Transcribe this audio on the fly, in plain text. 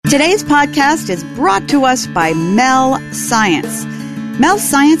Today's podcast is brought to us by Mel Science. Mel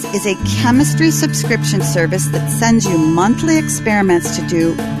Science is a chemistry subscription service that sends you monthly experiments to do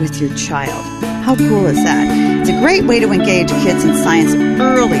with your child. How cool is that? It's a great way to engage kids in science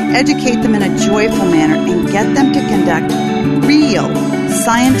early, educate them in a joyful manner, and get them to conduct real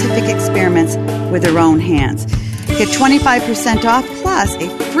scientific experiments with their own hands. Get 25% off plus a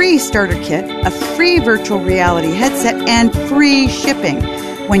free starter kit, a free virtual reality headset, and free shipping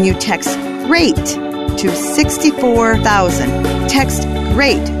when you text GREAT to 64,000. Text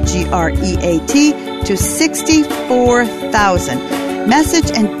GREAT, G-R-E-A-T, to 64,000.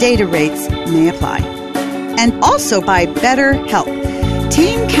 Message and data rates may apply. And also by BetterHelp.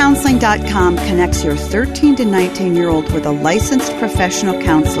 TeenCounseling.com connects your 13 to 19-year-old with a licensed professional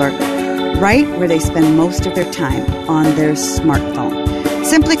counselor right where they spend most of their time, on their smartphone.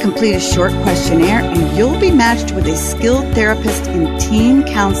 Simply complete a short questionnaire and you'll be matched with a skilled therapist in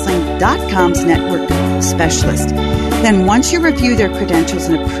TeenCounseling.com's network specialist. Then once you review their credentials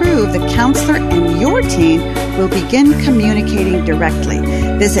and approve, the counselor and your teen will begin communicating directly.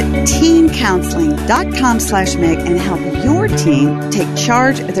 Visit TeenCounseling.com/Meg and help your teen take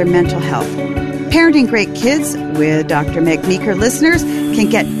charge of their mental health. Parenting Great Kids with Dr. Meg Meeker listeners can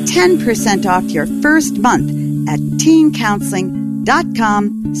get 10% off your first month at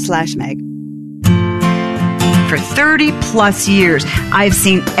TeenCounseling.com/Meg. For 30 plus years, I've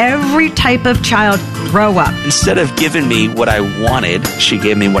seen every type of child grow up. Instead of giving me what I wanted, she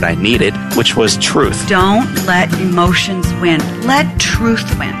gave me what I needed, which was truth. Don't let emotions win. Let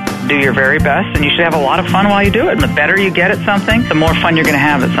truth win. Do your very best, and you should have a lot of fun while you do it. And the better you get at something, the more fun you're going to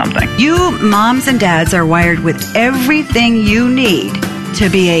have at something. You moms and dads are wired with everything you need to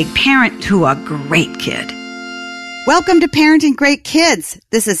be a parent to a great kid. Welcome to Parenting Great Kids.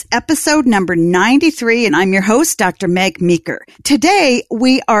 This is episode number 93, and I'm your host, Dr. Meg Meeker. Today,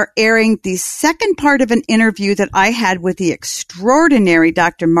 we are airing the second part of an interview that I had with the extraordinary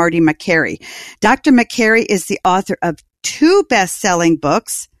Dr. Marty Makary. Dr. Makary is the author of 2 best-selling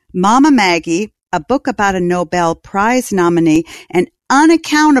books, Mama Maggie, a book about a Nobel Prize nominee, and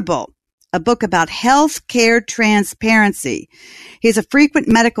Unaccountable, a book about healthcare transparency. He's a frequent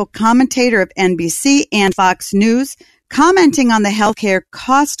medical commentator of NBC and Fox News, commenting on the healthcare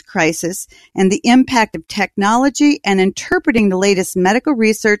cost crisis and the impact of technology and interpreting the latest medical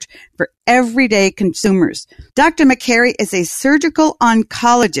research for everyday consumers. Dr. Makary is a surgical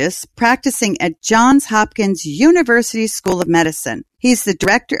oncologist practicing at Johns Hopkins University School of Medicine. He's the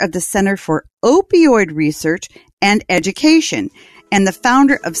director of the Center for Opioid Research and Education and the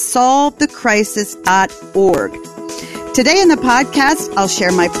founder of SolveTheCrisis.org. Today in the podcast, I'll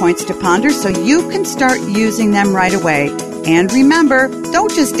share my points to ponder so you can start using them right away. And remember,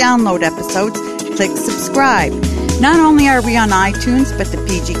 don't just download episodes, click subscribe. Not only are we on iTunes, but the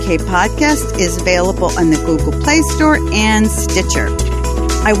PGK podcast is available on the Google Play Store and Stitcher.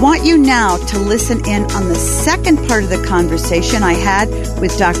 I want you now to listen in on the second part of the conversation I had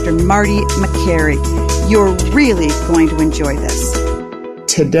with Dr. Marty Makary. You're really going to enjoy this.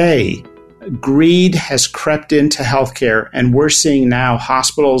 Today, greed has crept into healthcare, and we're seeing now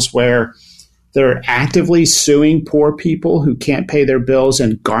hospitals where they're actively suing poor people who can't pay their bills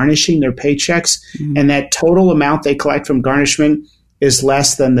and garnishing their paychecks. Mm-hmm. And that total amount they collect from garnishment is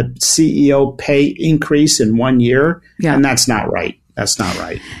less than the CEO pay increase in 1 year. Yeah. And that's not right. That's not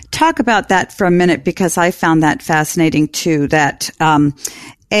right. Talk about that for a minute, because I found that fascinating too, that when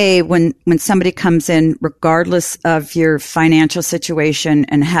somebody comes in, regardless of your financial situation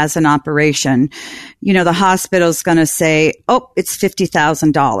and has an operation, you know, the hospital's going to say, oh, it's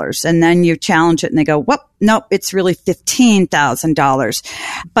 $50,000. And then you challenge it and they go, well, no, it's really $15,000.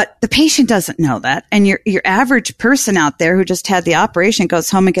 But the patient doesn't know that. And your average person out there who just had the operation goes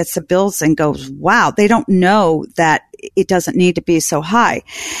home and gets the bills and goes, wow, they don't know that it doesn't need to be so high.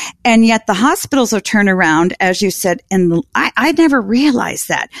 And yet the hospitals will turn around, as you said, and I never realized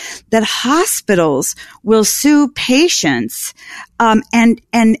that hospitals will sue patients, and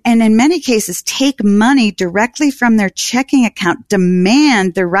in many cases take money directly from their checking account,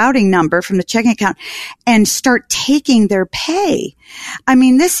 demand their routing number from the checking account, and start taking their pay. I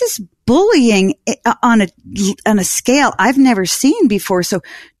mean, this is bullying on a scale I've never seen before. So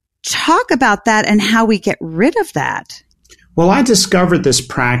talk about that and how we get rid of that. Well, I discovered this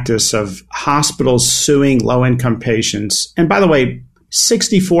practice of hospitals suing low-income patients. And by the way,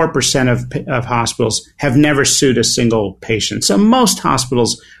 64% of hospitals have never sued a single patient. So most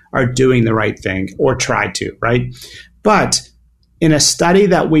hospitals are doing the right thing, or try to, right? But in a study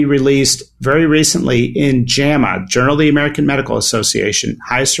that we released very recently in JAMA, Journal of the American Medical Association,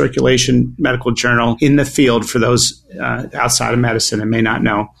 highest circulation medical journal in the field for those outside of medicine and may not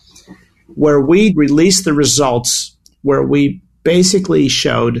know, where we released the results where we basically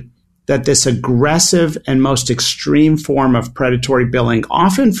showed that this aggressive and most extreme form of predatory billing,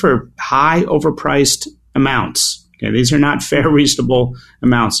 often for high overpriced amounts, okay, these are not fair, reasonable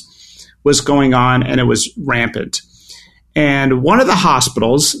amounts, was going on, and it was rampant. And one of the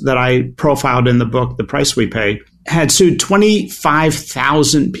hospitals that I profiled in the book, The Price We Pay, had sued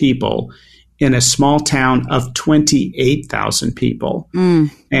 25,000 people in a small town of 28,000 people.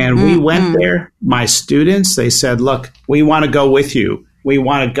 And we went there, my students, they said, look, we want to go with you. We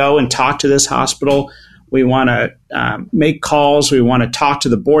want to go and talk to this hospital. We want to make calls. We want to talk to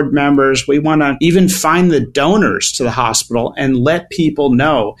the board members. We want to even find the donors to the hospital and let people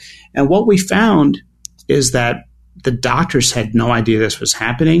know. And what we found is that the doctors had no idea this was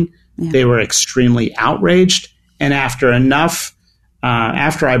happening. Yeah. They were extremely outraged. And after I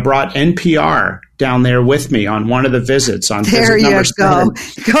brought NPR down there with me on one of the visits on there visit number 7.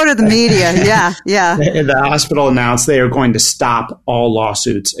 Go to the media. Yeah. The hospital announced they are going to stop all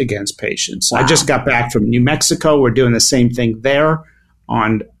lawsuits against patients. Wow. I just got back from New Mexico. We're doing the same thing there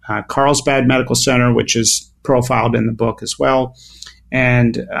on Carlsbad Medical Center, which is profiled in the book as well.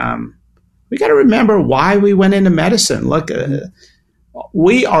 And we got to remember why we went into medicine. Look,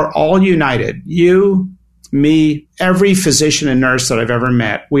 we are all united. You, me, every physician and nurse that I've ever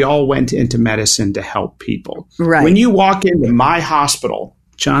met, we all went into medicine to help people. Right. When you walk into my hospital,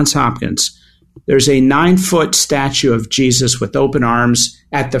 Johns Hopkins, there's a 9-foot statue of Jesus with open arms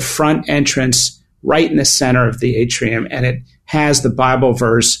at the front entrance, right in the center of the atrium, and it has the Bible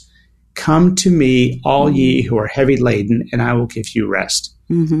verse, "Come to me, all ye who are heavy laden, and I will give you rest."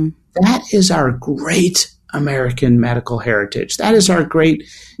 Mm-hmm. That is our great American medical heritage. That is our great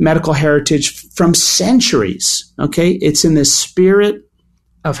medical heritage from centuries, okay? It's in the spirit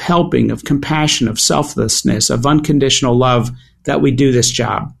of helping, of compassion, of selflessness, of unconditional love that we do this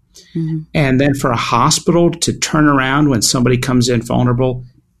job. Mm-hmm. And then for a hospital to turn around when somebody comes in vulnerable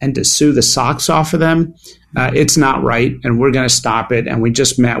and to sue the socks off of them, it's not right, and we're going to stop it. And we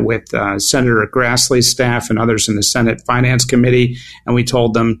just met with Senator Grassley's staff and others in the Senate Finance Committee, and we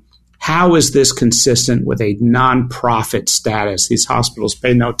told them, how is this consistent with a nonprofit status? These hospitals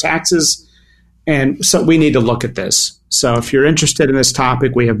pay no taxes, and so we need to look at this. So if you're interested in this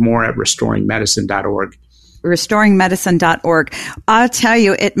topic, we have more at restoringmedicine.org. restoringmedicine.org. I'll tell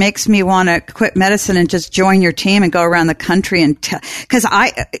you, it makes me want to quit medicine and just join your team and go around the country and because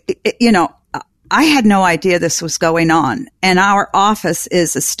I had no idea this was going on, and our office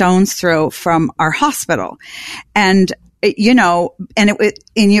is a stone's throw from our hospital, and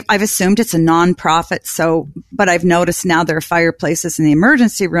I've assumed it's a nonprofit. So, but I've noticed now there are fireplaces in the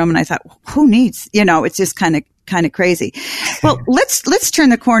emergency room, and I thought, who needs? It's just kind of crazy. Well, let's turn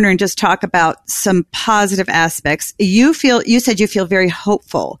the corner and just talk about some positive aspects. You said you feel very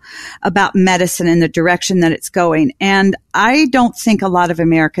hopeful about medicine and the direction that it's going, and I don't think a lot of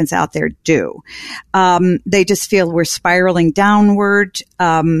Americans out there do. They just feel we're spiraling downward.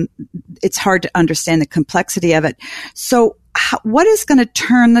 It's hard to understand the complexity of it. So what is going to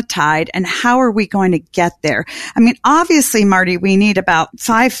turn the tide, and how are we going to get there? I mean, obviously, Marty, we need about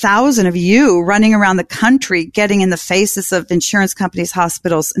 5,000 of you running around the country, getting in the faces of insurance companies,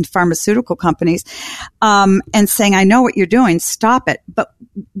 hospitals, and pharmaceutical companies, and saying, I know what you're doing, stop it. But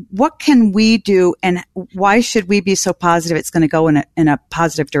what can we do, and why should we be so positive it's going to go in a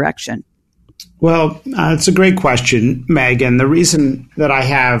positive direction? Well, it's a great question, Meg. And the reason that I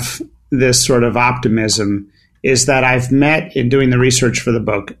have this sort of optimism is that I've met, in doing the research for the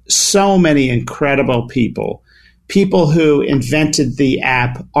book, so many incredible people who invented the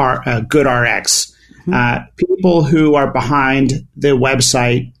app GoodRx, people who are behind the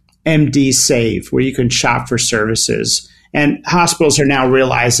website MD Save, where you can shop for services. And hospitals are now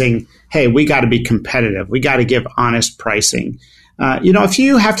realizing, hey, we got to be competitive. We got to give honest pricing. If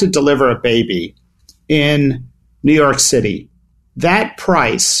you have to deliver a baby in New York City, that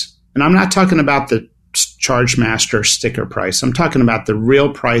price, and I'm not talking about the ChargeMaster sticker price, I'm talking about the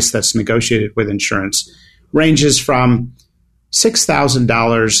real price that's negotiated with insurance, ranges from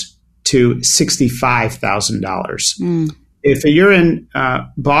 $6,000 to $65,000. If you're in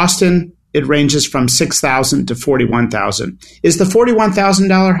Boston, it ranges from $6,000 to $41,000. Is the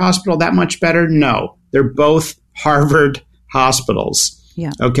 $41,000 hospital that much better? No. They're both Harvard hospitals.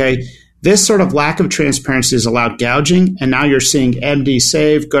 Yeah. Okay. This sort of lack of transparency has allowed gouging, and now you're seeing MD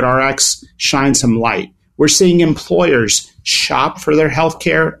Save, GoodRx shine some light. We're seeing employers shop for their health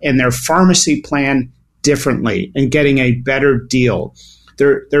care, and their pharmacy plan differently and getting a better deal.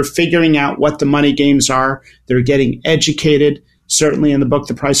 They're figuring out what the money games are. They're getting educated. Certainly in the book,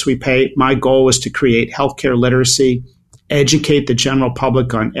 The Price We Pay, my goal was to create healthcare literacy, educate the general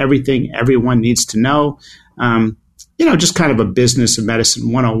public on everything everyone needs to know. Just kind of a business of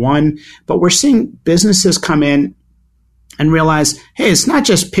medicine 101. But we're seeing businesses come in and realize, hey, it's not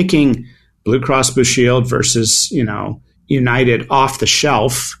just picking Blue Cross Blue Shield versus, United off the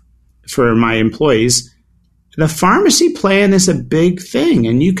shelf for my employees. The pharmacy plan is a big thing,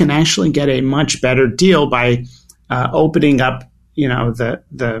 and you can actually get a much better deal by opening up,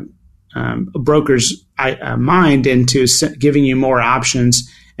 the broker's mind into giving you more options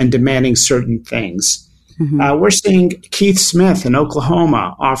and demanding certain things. Mm-hmm. We're seeing Keith Smith in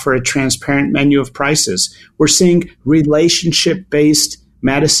Oklahoma offer a transparent menu of prices. We're seeing relationship-based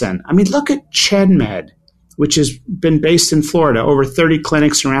medicine. I mean, look at ChenMed, which has been based in Florida, over 30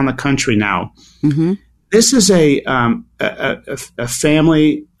 clinics around the country now. Mm-hmm. This is a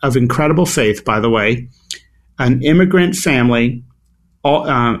family of incredible faith, by the way, an immigrant family,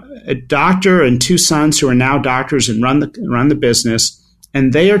 a doctor and two sons who are now doctors and run the business,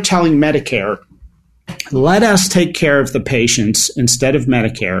 and they are telling Medicare, let us take care of the patients instead of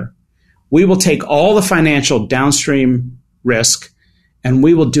Medicare. We will take all the financial downstream risk, and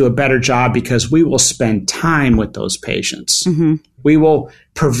we will do a better job because we will spend time with those patients. Mm-hmm. We will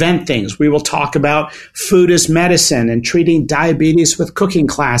prevent things. We will talk about food as medicine and treating diabetes with cooking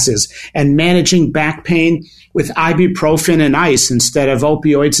classes and managing back pain with ibuprofen and ice instead of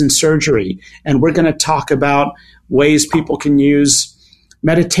opioids and surgery. And we're going to talk about ways people can use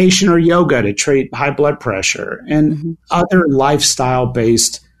meditation or yoga to treat high blood pressure and mm-hmm. other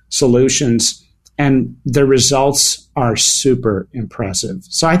lifestyle-based solutions. And the results are super impressive.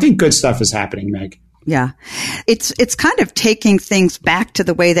 So I think good stuff is happening, Meg. Yeah. It's kind of taking things back to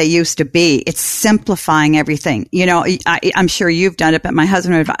the way they used to be. It's simplifying everything. I'm sure you've done it, but my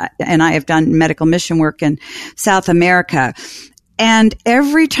husband and I have done medical mission work in South America. And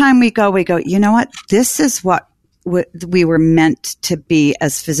every time we go, you know what? This is what we were meant to be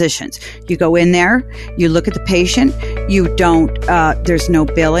as physicians. You go in there, you look at the patient, you don't, there's no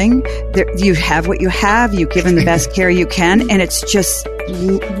billing, you have what you have, you give them the best care you can, and it's just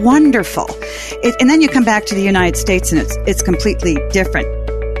wonderful. And then you come back to the United States and it's completely different.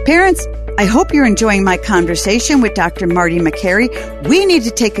 Parents, I hope you're enjoying my conversation with Dr. Marty Makary. We need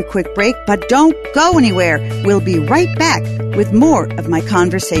to take a quick break, but don't go anywhere. We'll be right back with more of my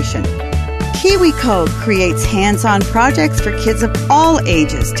conversation. KiwiCo creates hands-on projects for kids of all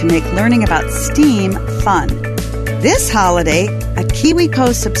ages to make learning about STEAM fun. This holiday, a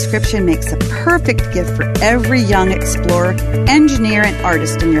KiwiCo subscription makes a perfect gift for every young explorer, engineer, and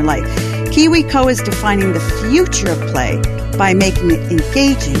artist in your life. KiwiCo is defining the future of play by making it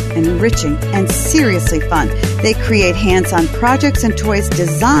engaging, enriching, and seriously fun. They create hands-on projects and toys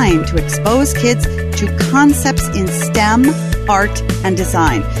designed to expose kids to concepts in STEM, art, and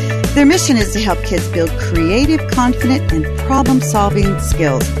design. Their mission is to help kids build creative, confident, and problem-solving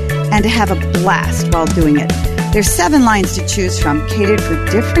skills and to have a blast while doing it. There's 7 lines to choose from, catered for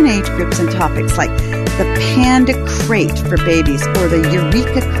different age groups and topics like the Panda Crate for babies or the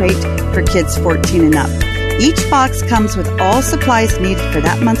Eureka Crate for kids 14 and up. Each box comes with all supplies needed for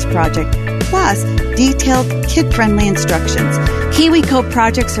that month's project, plus detailed kid-friendly instructions. KiwiCo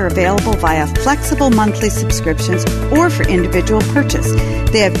projects are available via flexible monthly subscriptions or for individual purchase.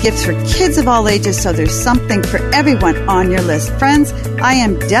 They have gifts for kids of all ages, so there's something for everyone on your list. Friends, I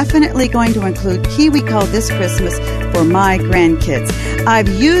am definitely going to include KiwiCo this Christmas for my grandkids. I've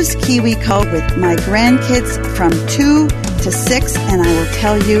used KiwiCo with my grandkids from 2 to 6, and I will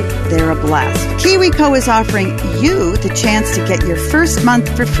tell you, they're a blast. KiwiCo is offering you the chance to get your first month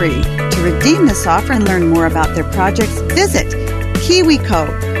for free. To redeem this offer and learn more about their projects, visit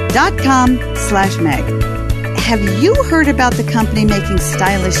KiwiCo.com/Meg. Have you heard about the company making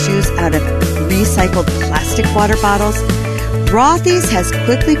stylish shoes out of recycled plastic water bottles? Rothy's has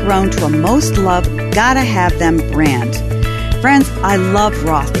quickly grown to a most loved, gotta have them brand. Friends, I love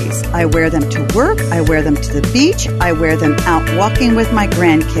Rothy's. I wear them to work, I wear them to the beach, I wear them out walking with my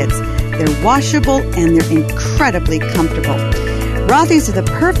grandkids. They're washable and they're incredibly comfortable. Rothy's are the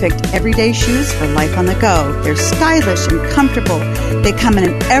perfect everyday shoes for life on the go. They're stylish and comfortable. They come in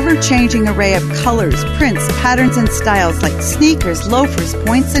an ever-changing array of colors, prints, patterns, and styles like sneakers, loafers,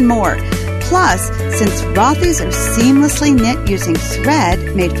 points, and more. Plus, since Rothy's are seamlessly knit using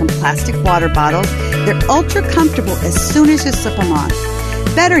thread made from plastic water bottles, they're ultra comfortable as soon as you slip them on.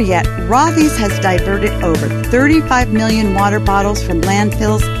 Better yet, Rothy's has diverted over 35 million water bottles from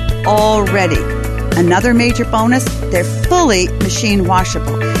landfills already. Another major bonus, they're fully machine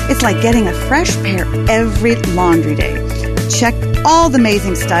washable. It's like getting a fresh pair every laundry day. Check all the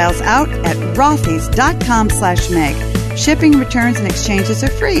amazing styles out at Rothys.com/Meg. Shipping, returns, and exchanges are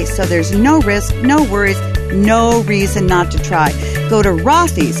free, so there's no risk, no worries, no reason not to try. Go to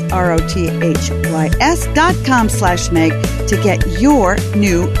Rothys, ROTHYS.com/Meg to get your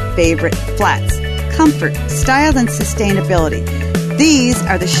new favorite flats. Comfort, style, and sustainability. These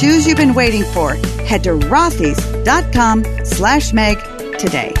are the shoes you've been waiting for. Head to Rothys.com/Meg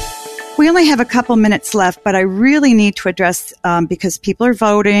today. We only have a couple minutes left, but I really need to address, because people are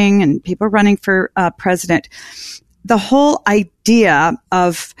voting and people are running for president, the whole idea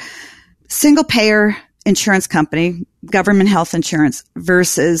of single payer insurance company, government health insurance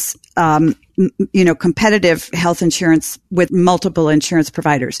versus, competitive health insurance with multiple insurance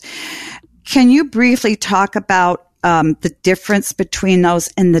providers. Can you briefly talk about the difference between those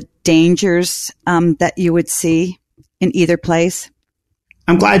and the dangers that you would see in either place?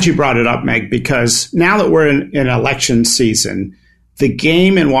 I'm glad you brought it up, Meg, because now that we're in election season, the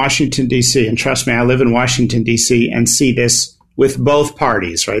game in Washington, D.C., and trust me, I live in Washington, D.C., and see this with both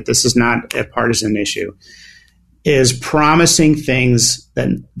parties, right? This is not a partisan issue, is promising things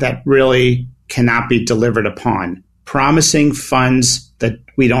that really cannot be delivered upon, promising funds that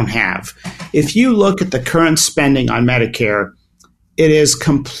we don't have. If you look at the current spending on Medicare, it is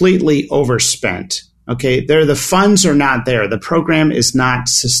completely overspent. Okay, the funds are not there. The program is not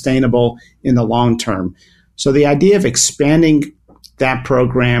sustainable in the long term. So the idea of expanding that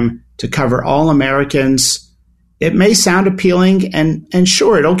program to cover all Americans, it may sound appealing, and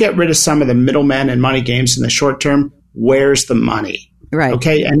sure, it'll get rid of some of the middlemen and money games in the short term. Where's the money? Right.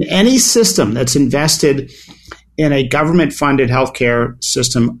 Okay, and any system that's invested in a government-funded healthcare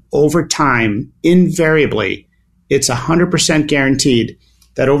system over time, invariably, it's 100% guaranteed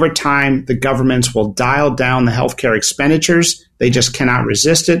that over time, the governments will dial down the healthcare expenditures. They just cannot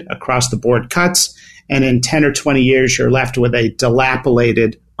resist it, across the board cuts. And in 10 or 20 years, you're left with a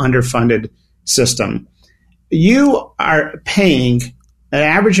dilapidated, underfunded system. You are paying, an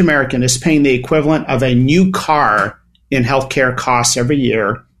average American is paying the equivalent of a new car in healthcare costs every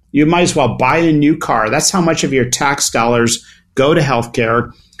year. You might as well buy a new car. That's how much of your tax dollars go to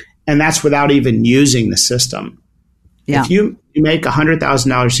healthcare. And that's without even using the system. Yeah. If you make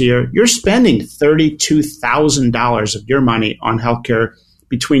 $100,000 a year, you're spending $32,000 of your money on healthcare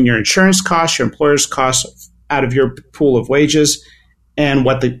between your insurance costs, your employer's costs out of your pool of wages, and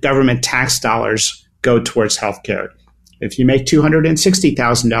what the government tax dollars go towards healthcare. If you make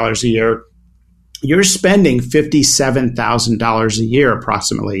 $260,000 a year, you're spending $57,000 a year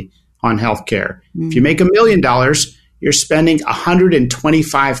approximately on healthcare. If you make $1 million, you're spending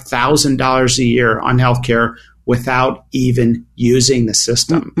 $125,000 a year on healthcare without even using the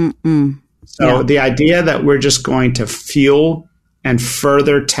system. So the idea that we're just going to fuel and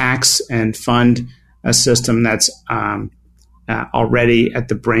further tax and fund a system that's already at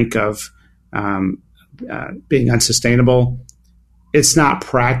the brink of being unsustainable, it's not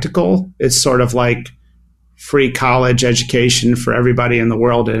practical. It's sort of like free college education for everybody in the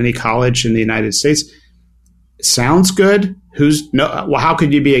world at any college in the United States. It sounds good. How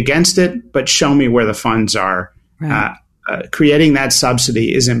could you be against it? But show me where the funds are. Right. Creating that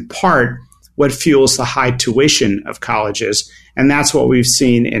subsidy is in part what fuels the high tuition of colleges. And that's what we've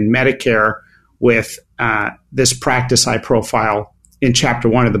seen in Medicare with this practice I profile in chapter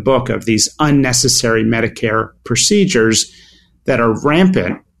 1 of the book of these unnecessary Medicare procedures that are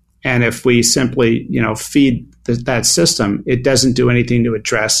rampant. And if we simply, feed that system, it doesn't do anything to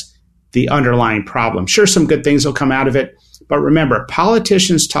address the underlying problem. Sure, some good things will come out of it. But remember,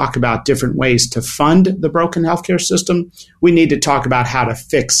 politicians talk about different ways to fund the broken healthcare system. We need to talk about how to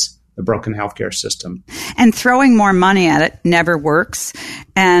fix the broken healthcare system. And throwing more money at it never works.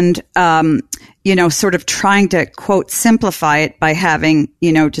 And, sort of trying to, quote, simplify it by having,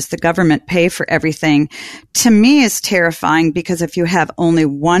 just the government pay for everything, to me is terrifying, because if you have only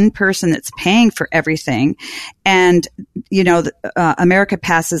one person that's paying for everything and,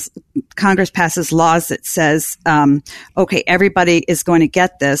 Congress passes laws that says, okay, everybody is going to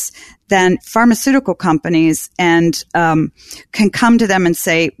get this, then pharmaceutical companies and can come to them and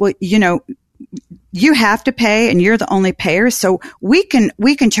say, well, you have to pay and you're the only payer. So we can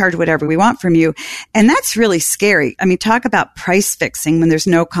charge whatever we want from you. And that's really scary. I mean, talk about price fixing when there's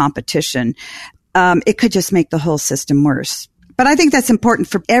no competition. It could just make the whole system worse. But I think that's important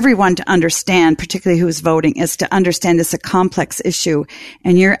for everyone to understand, particularly who's voting, is to understand it's a complex issue.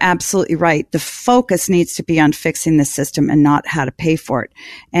 And you're absolutely right. The focus needs to be on fixing the system and not how to pay for it.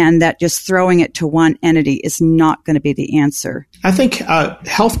 And that just throwing it to one entity is not going to be the answer. I think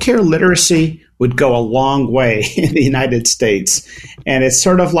healthcare literacy would go a long way in the United States. And it's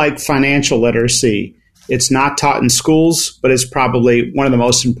sort of like financial literacy. It's not taught in schools, but it's probably one of the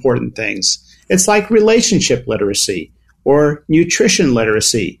most important things. It's like relationship literacy or nutrition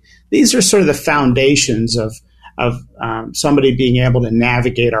literacy. These are sort of the foundations of somebody being able to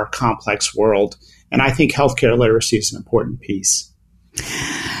navigate our complex world. And I think healthcare literacy is an important piece.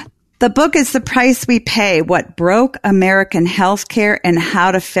 The book is The Price We Pay, What Broke American Healthcare and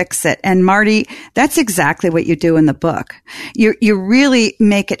How to Fix It. And Marty, that's exactly what you do in the book. You really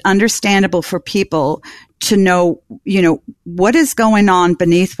make it understandable for people to know, what is going on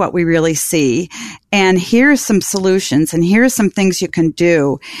beneath what we really see. And here are some solutions, and here are some things you can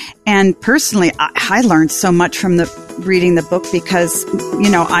do. And personally, I learned so much from reading the book because,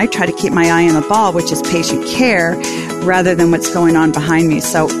 I try to keep my eye on the ball, which is patient care, rather than what's going on behind me.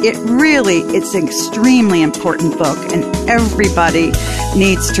 So it's an extremely important book, and everybody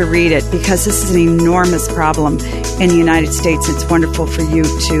needs to read it because this is an enormous problem in the United States. It's wonderful for you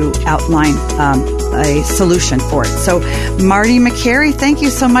to outline a solution for it. So, Marty Makary, thank you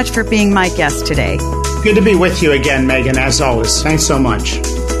so much for being my guest today. Good to be with you again, Megan, as always. Thanks so much.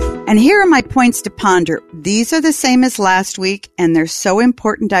 And here are my points to ponder. These are the same as last week, and they're so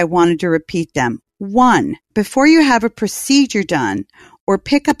important I wanted to repeat them. 1, before you have a procedure done or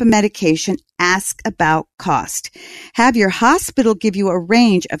pick up a medication, ask about cost. Have your hospital give you a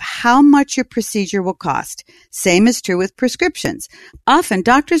range of how much your procedure will cost. Same is true with prescriptions. Often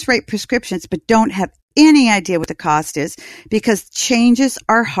doctors write prescriptions but don't have any idea what the cost is because changes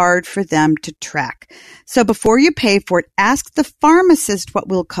are hard for them to track. So before you pay for it, ask the pharmacist what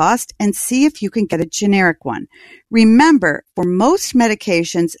will cost and see if you can get a generic one. Remember, for most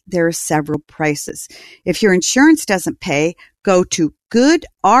medications, there are several prices. If your insurance doesn't pay, go to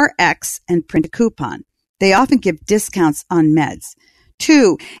GoodRx and print a coupon. They often give discounts on meds.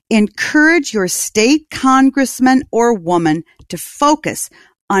 2, encourage your state congressman or woman to focus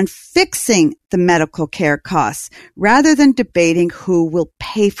on fixing the medical care costs rather than debating who will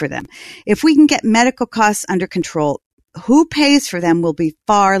pay for them. If we can get medical costs under control, who pays for them will be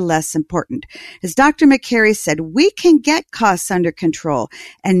far less important. As Dr. Makary said, we can get costs under control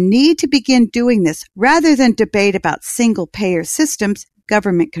and need to begin doing this rather than debate about single payer systems,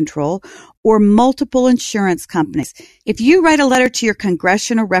 government control, or multiple insurance companies. If you write a letter to your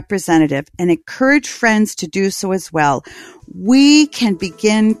congressional representative and encourage friends to do so as well, we can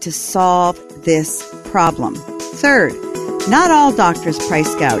begin to solve this problem. 3rd, not all doctors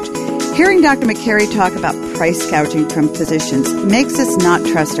price gouge. Hearing Dr. Makary talk about price gouging from physicians makes us not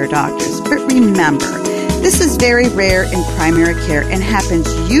trust our doctors. But remember, this is very rare in primary care and happens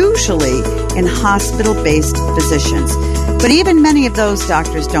usually in hospital-based physicians. But even many of those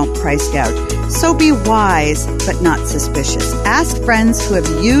doctors don't price gouge. So be wise, but not suspicious. Ask friends who have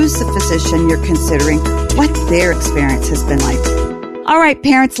used the physician you're considering what their experience has been like. All right,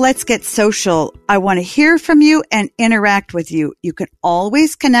 parents, let's get social. I want to hear from you and interact with you. You can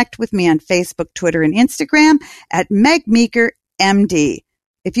always connect with me on Facebook, Twitter, and Instagram at Meg Meeker, MD.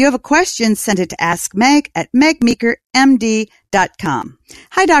 If you have a question, send it to askmeg@megmeekermd.com.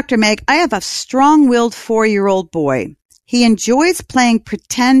 Hi, Dr. Meg. I have a strong-willed 4-year-old boy. He enjoys playing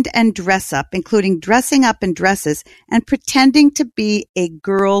pretend and dress up, including dressing up in dresses and pretending to be a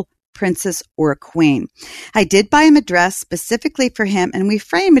girl, princess, or a queen. I did buy him a dress specifically for him, and we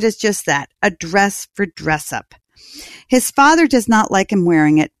frame it as just that, a dress for dress up. His father does not like him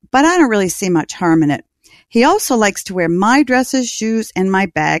wearing it, but I don't really see much harm in it. He also likes to wear my dresses, shoes, and my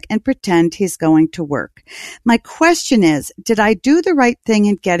bag and pretend he's going to work. My question is, did I do the right thing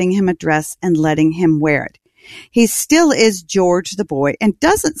in getting him a dress and letting him wear it? He still is George the boy and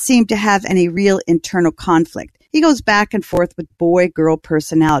doesn't seem to have any real internal conflict. He goes back and forth with boy-girl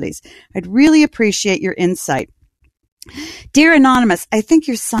personalities. I'd really appreciate your insight. Dear Anonymous, I think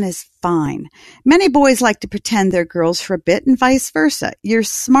your son is fine. Many boys like to pretend they're girls for a bit and vice versa. You're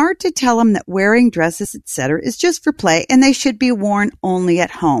smart to tell them that wearing dresses, etc., is just for play and they should be worn only at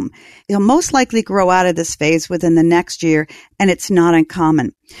home. He'll most likely grow out of this phase within the next year, and it's not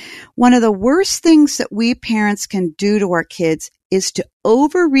uncommon. One of the worst things that we parents can do to our kids is to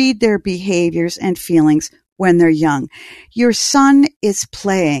overread their behaviors and feelings when they're young. Your son is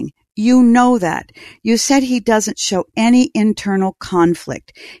playing. You know that. You said he doesn't show any internal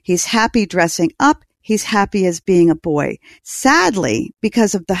conflict. He's happy dressing up. He's happy as being a boy. Sadly,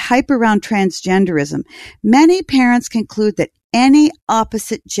 because of the hype around transgenderism, many parents conclude that any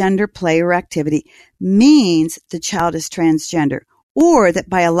opposite gender play or activity means the child is transgender, or that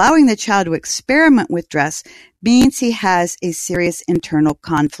by allowing the child to experiment with dress means he has a serious internal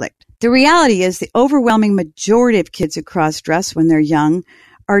conflict. The reality is the overwhelming majority of kids who cross-dress when they're young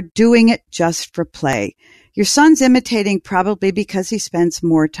are doing it just for play. Your son's imitating probably because he spends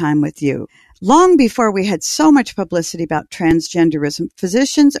more time with you. Long before we had so much publicity about transgenderism,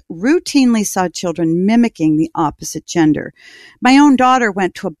 physicians routinely saw children mimicking the opposite gender. My own daughter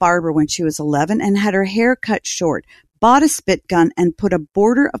went to a barber when she was 11 and had her hair cut short, bought a spit gun, and put a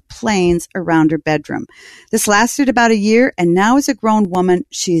border of planes around her bedroom. This lasted about a year, and now as a grown woman,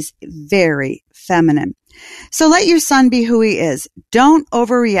 she's very feminine. So let your son be who he is. Don't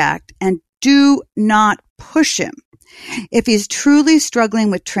overreact, and do not push him. If he's truly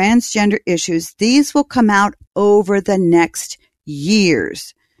struggling with transgender issues, these will come out over the next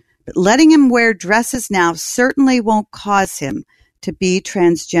years. But letting him wear dresses now certainly won't cause him to be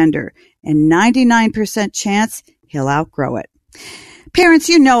transgender, and 99% chance he'll outgrow it. Parents,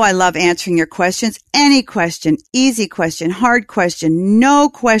 you know I love answering your questions. Any question, easy question, hard question, no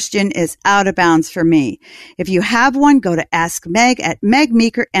question is out of bounds for me. If you have one, go to Ask Meg at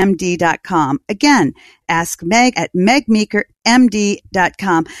megmeekermd.com. Again, Ask Meg at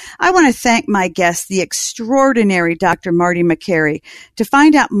megmeekermd.com. I want to thank my guest, the extraordinary Dr. Marty Makary. To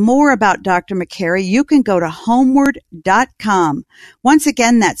find out more about Dr. Makary, you can go to homeward.com. Once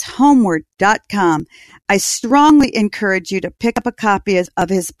again, that's homeward.com. I strongly encourage you to pick up a copy of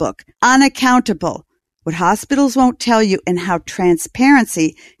his book, Unaccountable: What Hospitals Won't Tell You and How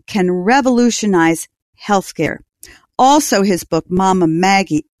Transparency Can Revolutionize Healthcare. Also, his book, Mama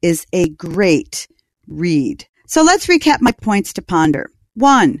Maggie, is a great read. So let's recap my points to ponder.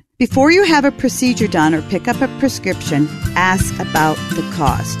 1. Before you have a procedure done or pick up a prescription, ask about the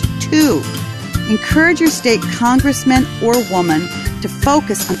cost. 2. Encourage your state congressman or woman to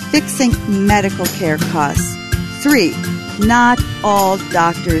focus on fixing medical care costs. 3. Not all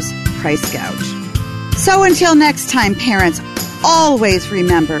doctors price gouge. So until next time, parents, always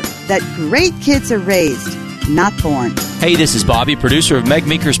remember that great kids are raised, not born. Hey, this is Bobby, producer of Meg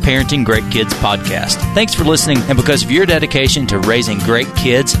Meeker's Parenting Great Kids podcast. Thanks for listening, and because of your dedication to raising great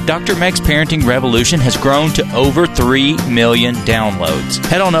kids, Dr. Meg's Parenting Revolution has grown to over 3 million downloads.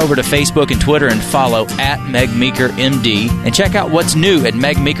 Head on over to Facebook and Twitter and follow at MegMeekerMD and check out what's new at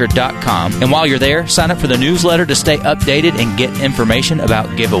megmeeker.com. And while you're there, sign up for the newsletter to stay updated and get information about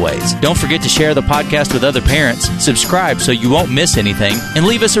giveaways. Don't forget to share the podcast with other parents, subscribe so you won't miss anything, and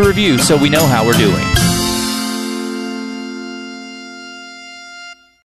leave us a review so we know how we're doing.